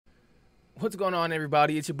What's going on,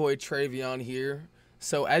 everybody? It's your boy Travion here.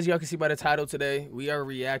 So as y'all can see by the title today, we are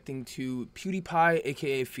reacting to Pewdiepie,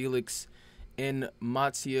 aka Felix, and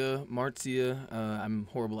Marzia. I'm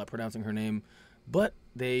horrible at pronouncing her name, but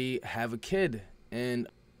they have a kid. And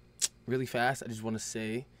really fast, I just want to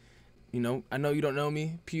say, I know you don't know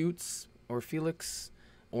me, Pewds or Felix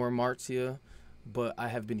or Marzia, but I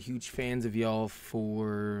have been huge fans of y'all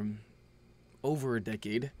for over a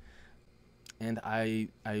decade. And I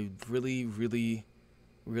really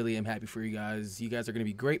am happy for you guys. You guys are going to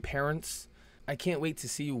be great parents. I can't wait to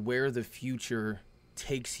see where the future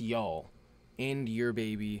takes y'all and your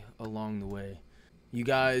baby along the way. You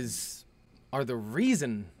guys are the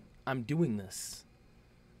reason I'm doing this.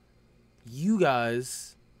 You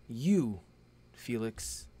guys,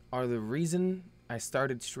 Felix, are the reason I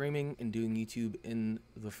started streaming and doing YouTube in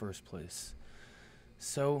the first place.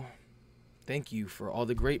 So, thank you for all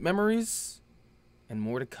the great memories. And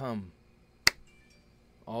more to come.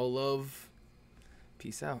 All love.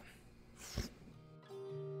 Peace out.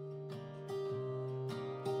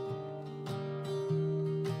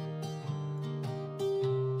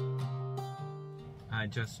 I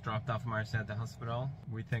just dropped off Marcia at the hospital.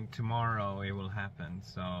 We think tomorrow it will happen,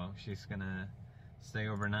 so she's gonna stay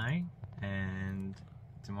overnight, and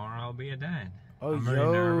tomorrow I'll be a dad. Oh, I'm very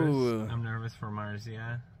nervous. I'm nervous for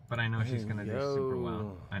Marcia. But I know she's gonna do super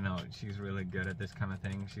well. I know she's really good at this kind of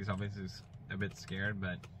thing. She's obviously a bit scared,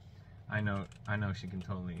 but I know she can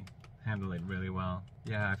totally handle it really well.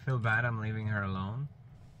 Yeah, I feel bad I'm leaving her alone,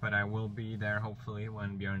 but I will be there hopefully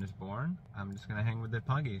when Björn is born. I'm just gonna hang with the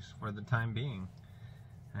puggies for the time being,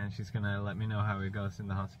 and she's gonna let me know how it goes in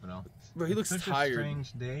the hospital. Bro, he looks tired. It's such a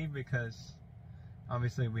strange day because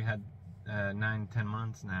obviously we had 9-10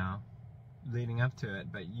 months now leading up to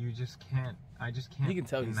it, but I just can't you can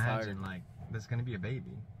tell imagine like there's gonna be a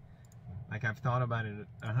baby. Like I've thought about it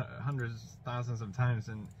hundreds, thousands of times,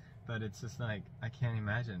 but it's just like I can't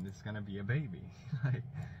imagine it's gonna be a baby. Like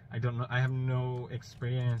I don't know, I have no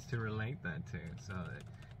experience to relate that to, so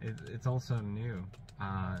it's also new,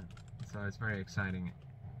 so it's very exciting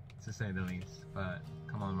to say the least. But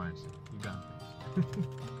come on, Marcia, you got this.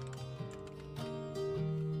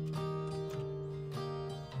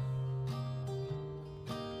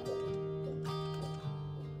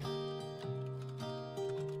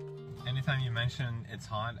 Anytime you mention it's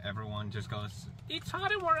hot, everyone just goes, "It's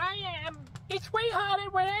hotter where I am. It's way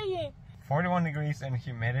hotter where I am." 41 degrees and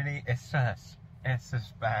humidity, it's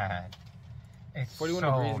just bad. It's 41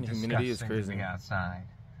 so degrees and humidity is crazy. To be outside.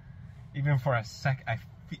 Even for a sec,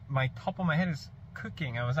 my top of my head is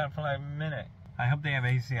cooking. I was out for like a minute. I hope they have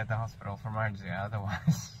AC at the hospital for Marcia,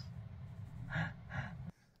 otherwise.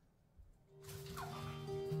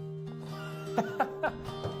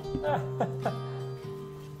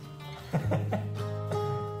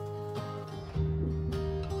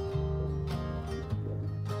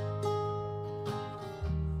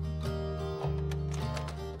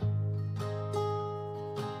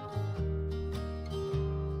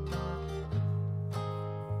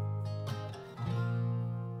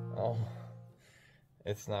 Oh,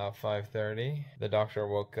 it's now 5:30. The doctor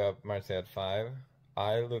woke up Marcia at 5.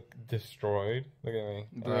 I look destroyed. Look at me.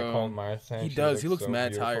 Bro, I called Marcia. He does. He looks so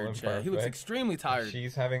mad tired, Chad. He looks extremely tired.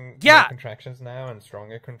 She's having more contractions now and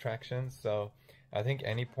stronger contractions. So I think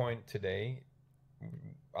any point today,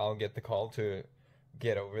 I'll get the call to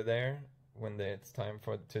get over there when it's time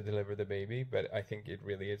to deliver the baby. But I think it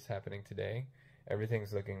really is happening today.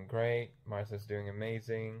 Everything's looking great. Marcia's doing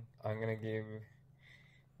amazing. I'm gonna give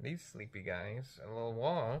these sleepy guys a little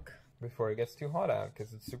walk before it gets too hot out,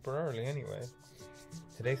 because it's super early anyway.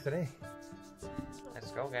 Today's the day.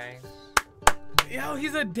 Let's go, guys. Yo,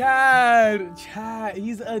 he's a dad. Chat,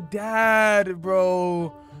 he's a dad,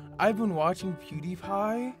 bro. I've been watching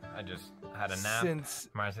Pewdiepie. I just had a nap. Since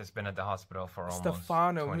Marcia's been at the hospital for almost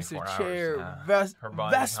Stefano, 24 Mr. Chair, Her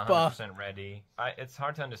body's Vespa. 100% ready. It's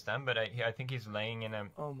hard to understand, but I think he's laying in a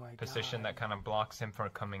position that kind of blocks him from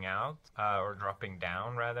coming out, or dropping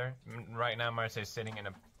down rather. Right now, Marcia's sitting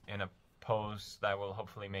in a pose that will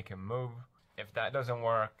hopefully make him move. If that doesn't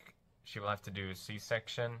work, she will have to do a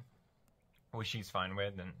C-section, which she's fine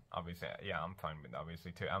with, and obviously, yeah, I'm fine with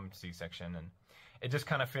obviously too. I'm C-section, and it just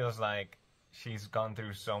kind of feels like she's gone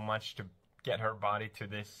through so much to get her body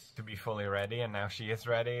to be fully ready, and now she is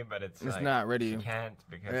ready, but it's like, not ready. She can't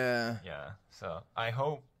because yeah. So I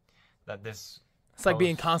hope that this. It's like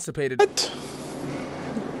being constipated. What?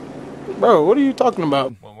 Bro, what are you talking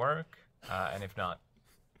about? Will work, and if not,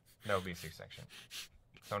 there'll be a C-section.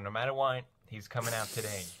 So no matter what, he's coming out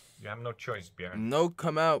today. You have no choice, Bjorn. No,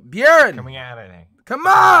 come out. Bjorn! Coming out of there. Come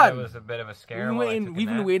on! It was a bit of a scare. We've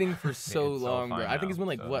been waiting for so long, bro. I think it's been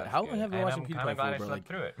like, what? How long have you been watching PewDiePie for, bro? Like,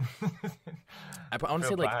 through it. I want to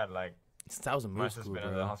say like since I was in middle Marcy's school, been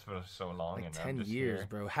bro. in the hospital so long. Like 10 years, here.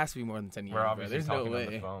 bro. It has to be more than 10 years, We're obviously There's talking no way.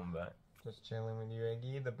 on the phone, but just chilling with you,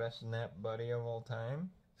 Iggy, the best nap buddy of all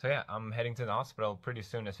time. So yeah, I'm heading to the hospital pretty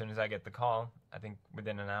soon. As soon as I get the call, I think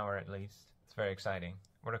within an hour at least. It's very exciting.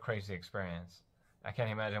 What a crazy experience. I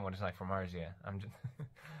can't imagine what it's like for Marcia. I'm just,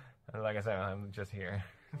 like I said, I'm just here.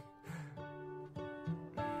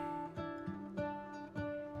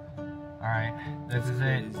 All right, this is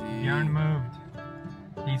it. Bjorn moved.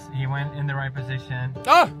 He went in the right position.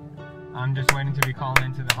 Ah! I'm just waiting to be called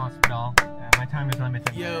into the hospital. My time is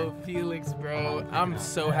limited. Yo, Felix, bro, I'm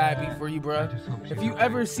so happy for you, bro. If you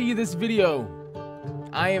ever see this video,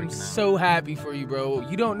 I am so happy for you, bro.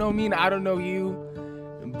 You don't know me and I don't know you,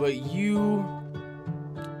 but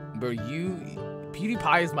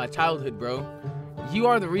PewDiePie is my childhood, bro. You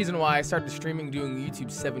are the reason why I started streaming doing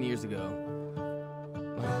YouTube 7 years ago.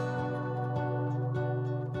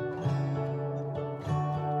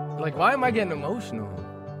 Like, why am I getting emotional?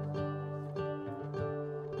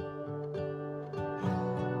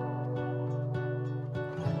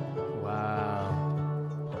 Wow.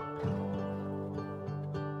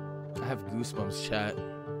 I have goosebumps, chat.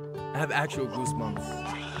 I have actual goosebumps.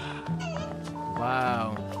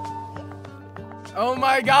 Wow. Oh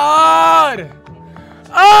my god!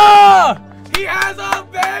 Oh! He has a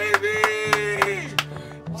baby!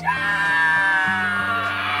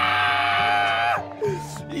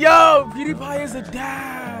 Yo, PewDiePie is a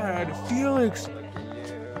dad. Felix.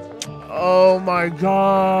 Oh my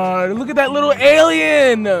god. Look at that little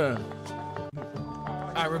alien. Alright,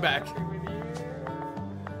 we're back.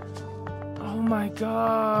 Oh my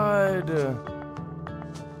god.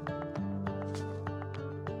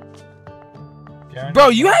 Bro,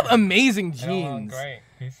 you have amazing genes.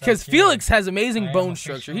 Because Felix has amazing bone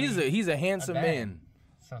structure. He's a handsome man.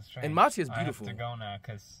 So strange. And Matsu's beautiful. I have to go now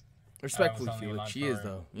because respectfully, Felix, she is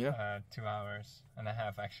though. You know. 2 hours and a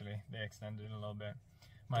half actually. They extended it a little bit.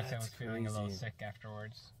 Marcia was feeling a little sick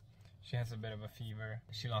afterwards. She has a bit of a fever.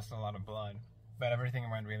 She lost a lot of blood, but everything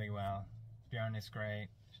went really well. Bjorn is great.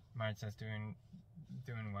 Marcia's doing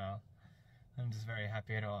well. I'm just very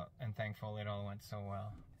happy it all and thankful it all went so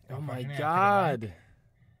well. Oh my god!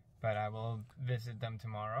 But I will visit them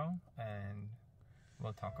tomorrow and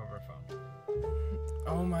we'll talk over phone.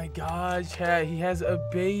 Oh my god, chat, he has a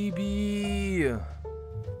baby.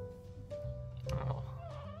 Oh.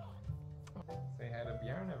 Say hi to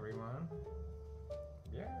Bjorn, everyone.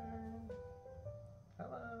 Bjorn.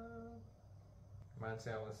 Hello.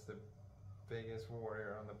 Marcia was the biggest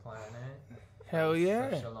warrior on the planet. Hell yeah.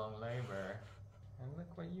 Such a long labor. And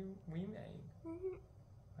look what we made.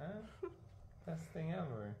 Huh? Best thing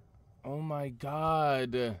ever. Oh my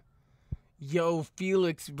god. Yo,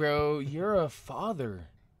 Felix, bro, you're a father.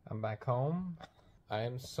 I'm back home. I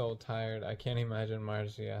am so tired. I can't imagine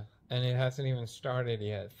Marcia. And it hasn't even started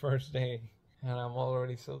yet. First day. And I'm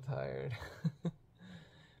already so tired.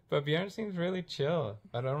 But Bjorn seems really chill.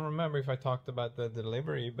 I don't remember if I talked about the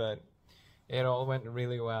delivery, but it all went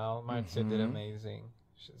really well. Marcia did amazing.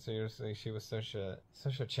 Seriously, she was such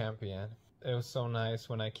a champion. It was so nice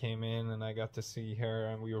when I came in and I got to see her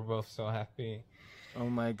and we were both so happy. Oh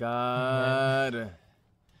my god.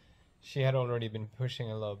 She had already been pushing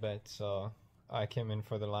a little bit, so I came in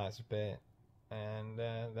for the last bit. And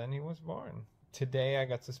then he was born. Today I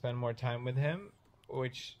got to spend more time with him,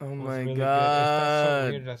 which was really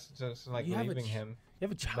god. good. It's so weird just like leaving him. You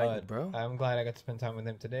have a child, bro. I'm glad I got to spend time with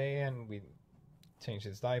him today and we changed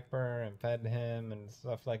his diaper and fed him and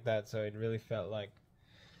stuff like that. So it really felt like,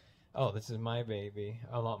 oh, this is my baby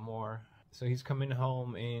a lot more. So he's coming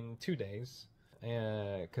home in 2 days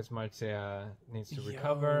because Marcia needs to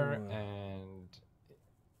recover and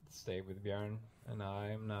stay with Bjorn. And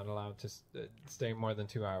I'm not allowed to stay more than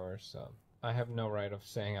 2 hours. So I have no right of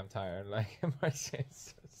saying I'm tired. Like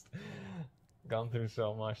Marcia's just gone through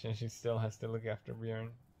so much and she still has to look after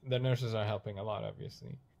Bjorn. The nurses are helping a lot,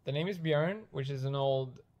 obviously. The name is Bjorn, which is an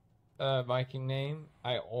old Viking name.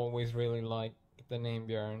 I always really liked the name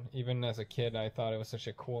Bjorn. Even as a kid, I thought it was such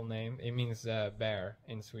a cool name. It means bear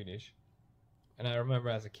in Swedish. And I remember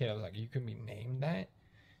as a kid, I was like, you can be named that?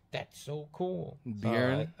 That's so cool.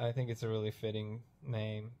 Bjorn? So I think it's a really fitting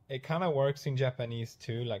name. It kind of works in Japanese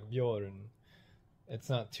too, like Bjorn. It's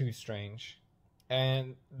not too strange.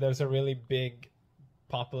 And there's a really big,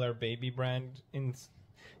 popular baby brand in...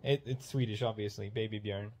 It's Swedish, obviously, Baby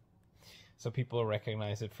Bjorn. So people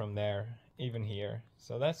recognize it from there, even here.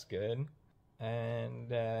 So that's good.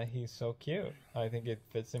 and he's so cute. I think it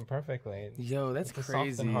fits him perfectly. Yo, that's it's crazy.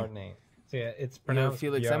 A soft and hard name. So yeah, it's pronounced.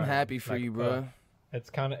 Yo, Felix, Bjorn, I'm happy for you, bro. It's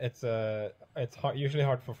kind of it's hard, usually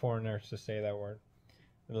hard for foreigners to say that word,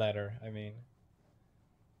 letter. I mean,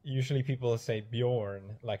 usually people say Bjorn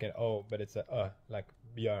like an O, but it's a like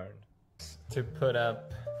Bjorn. To put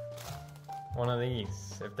up one of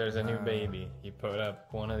these, if there's a new baby, you put up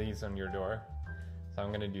one of these on your door. So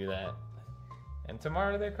I'm gonna do that. And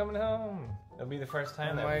tomorrow they're coming home. It'll be the first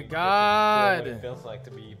time that we get to feel what it feels like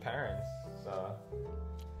to be parents. So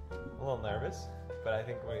a little nervous, but I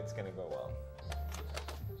think it's gonna go well.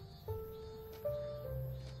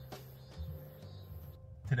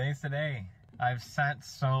 Today's the day. I've sat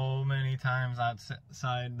so many times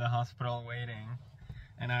outside the hospital waiting,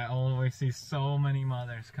 and I always see so many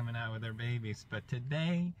mothers coming out with their babies, but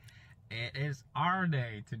today it is our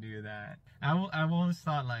day to do that. I've always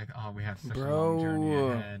thought like, oh, we have such a long journey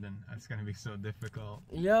ahead, and it's gonna be so difficult.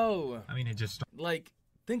 Yo, I mean, it just like,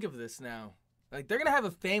 think of this now. Like, they're gonna have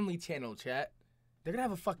a family channel, chat. They're gonna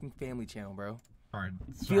have a fucking family channel, bro.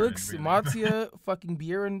 Felix, really. Marzia, fucking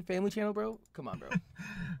Bjorn family channel, bro. Come on, bro.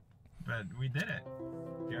 But we did it.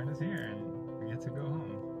 Bjorn is here, and we get to go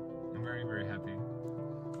home. I'm very, very happy.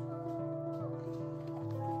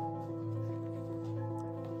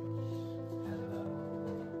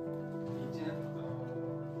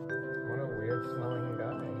 What a weird smelling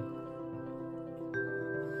guy.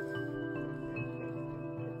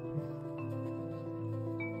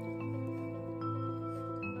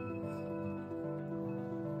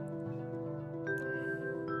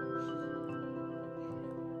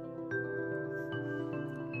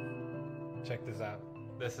 Check this out.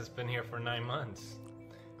 This has been here for 9 months.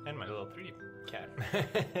 And my little 3D cat.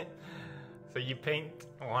 So you paint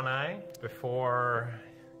one eye before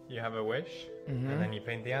you have a wish, and then you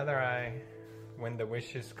paint the other eye when the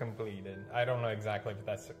wish is completed. I don't know exactly if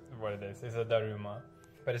that's what it is. It's a daruma.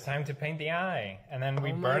 But it's time to paint the eye. And then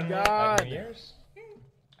we burn it at New Year's.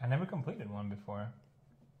 I never completed one before.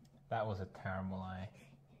 That was a terrible eye.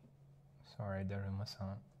 Sorry,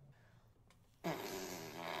 Daruma-san.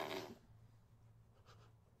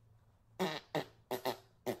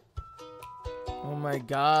 Oh my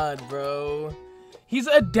god, bro. He's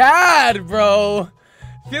a dad, bro.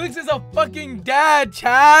 Felix is a fucking dad,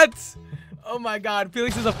 chat. Oh my god,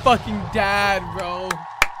 Felix is a fucking dad, bro.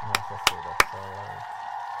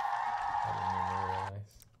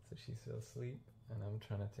 So she's still asleep, and I'm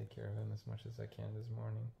trying to take care of him as much as I can this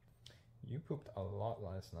morning. You pooped a lot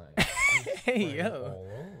last night. Hey, yo. All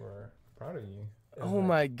over. Proud of you. Oh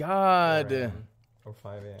my god. Or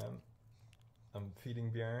 5 a.m. I'm feeding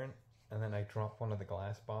Bjorn, and then I drop one of the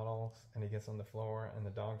glass bottles, and he gets on the floor, and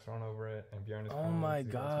the dogs run over it, and Bjorn is oh my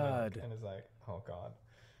god. And it's like, oh god.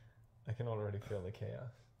 I can already feel the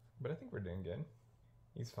chaos. But I think we're doing good.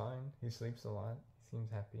 He's fine. He sleeps a lot. He seems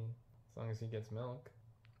happy. As long as he gets milk.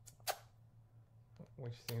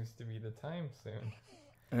 Which seems to be the time soon.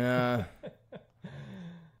 Yeah.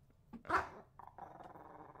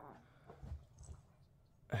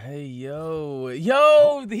 Hey, yo.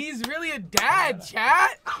 Yo, he's really a dad,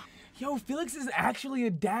 chat. Yo, Felix is actually a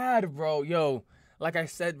dad, bro. Yo, like I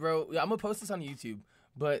said, bro, I'm gonna post this on YouTube.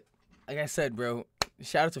 But like I said, bro,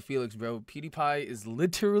 shout out to Felix, bro. Pewdiepie is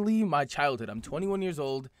literally my childhood. I'm 21 years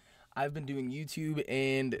old. I've been doing YouTube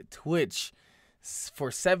and Twitch for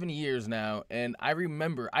 7 years now, and I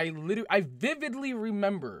vividly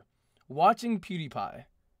remember watching Pewdiepie,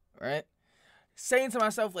 right? Saying to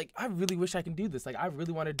myself, like, I really wish I can do this. Like, I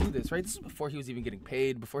really want to do this, right? This is before he was even getting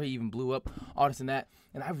paid, before he even blew up, all this and that.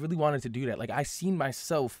 And I really wanted to do that. Like, I seen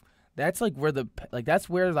myself. That's like where that's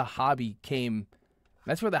where the hobby came.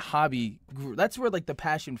 That's where the hobby grew. That's where like the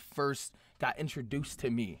passion first got introduced to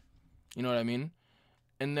me. You know what I mean?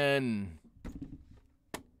 And then,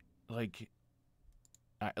 like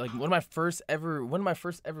one of my first ever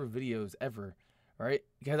videos ever, right?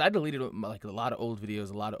 Because I deleted like a lot of old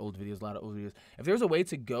videos. If there's a way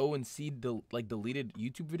to go and see deleted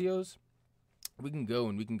YouTube videos, we can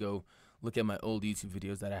go look at my old YouTube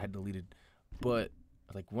videos that I had deleted. But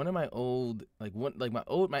like one of my old my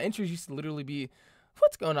intros used to literally be,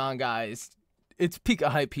 "What's going on, guys? It's Pika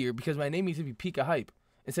Hype here," because my name used to be Pika Hype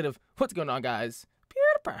instead of "What's going on, guys?"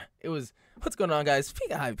 It was "What's going on, guys?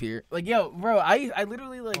 Pika Hype here." Like, yo, bro, I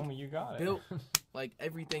literally like built like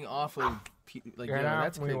everything off of like, yo,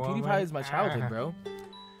 that's crazy. Pewdiepie is my childhood, bro.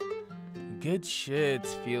 Good shit,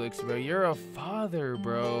 Felix, bro. You're a father,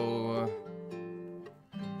 bro.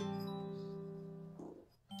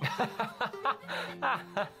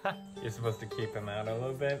 You're supposed to keep him out a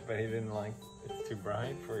little bit, but he didn't like it's too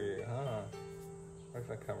bright for you, huh? What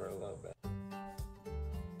if I cover a little bit?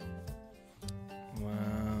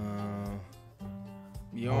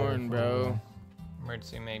 Bjorn, bro.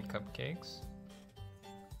 Mertzi made cupcakes.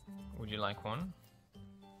 Would you like one?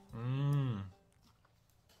 Mmm.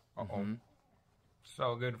 Uh-oh.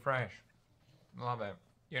 So good fresh. Love it.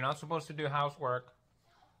 You're not supposed to do housework.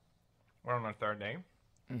 We're on our third day.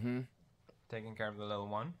 Taking care of the little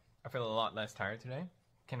one. I feel a lot less tired today.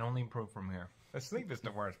 Can only improve from here. The sleep is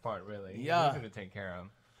the worst part, really. Yeah. He's easy to take care of.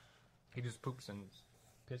 He just poops and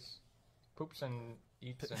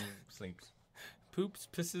eats and sleeps. Poops,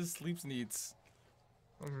 pisses, sleeps, and eats.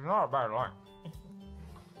 It's not a bad life.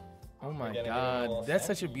 Oh my god, that's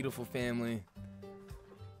such a beautiful family.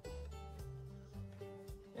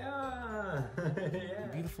 Yeah.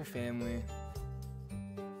 Beautiful family.